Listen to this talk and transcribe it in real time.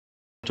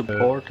to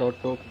port or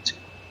to open sea?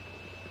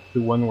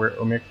 The one where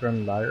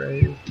Omicron Lyra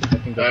is? I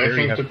think that's where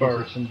you have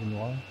two systems in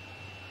one.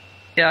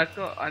 Yeah,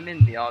 I'm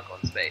in the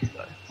Argon space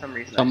though. For some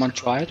reason. Someone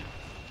tried?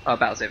 Oh,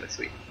 battle's over,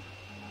 sweet.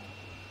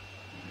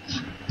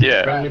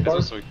 Yeah, it's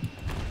also,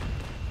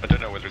 I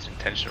don't know whether it's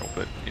intentional,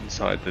 but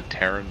inside the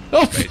Terran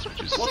space,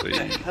 which is what the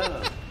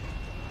hell?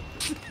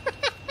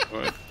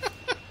 what?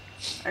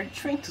 Are you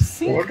trying to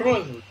sink? What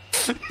was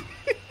it?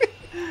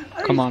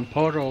 Come on,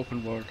 port or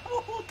open world?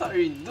 What are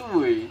you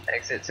doing?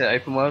 Exit to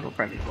open world or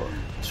friendly port?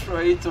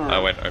 Traitor. I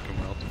went open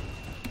world.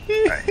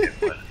 Right, open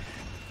world.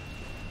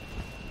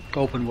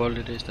 Open world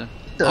it is then.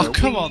 Oh,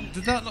 come on,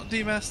 did that not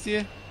demaster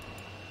you?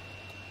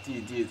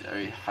 Dude,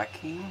 are you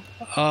hacking?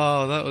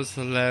 Oh, that was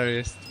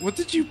hilarious. What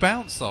did you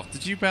bounce off?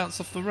 Did you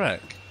bounce off the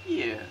wreck?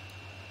 Yeah.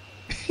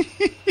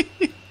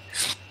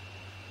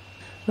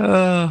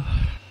 I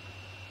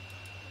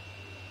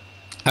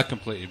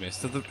completely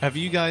missed. Have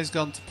you guys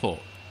gone to port?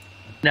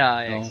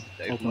 No, No, open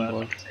open world.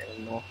 world. I'm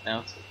sailing north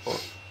now to the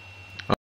port.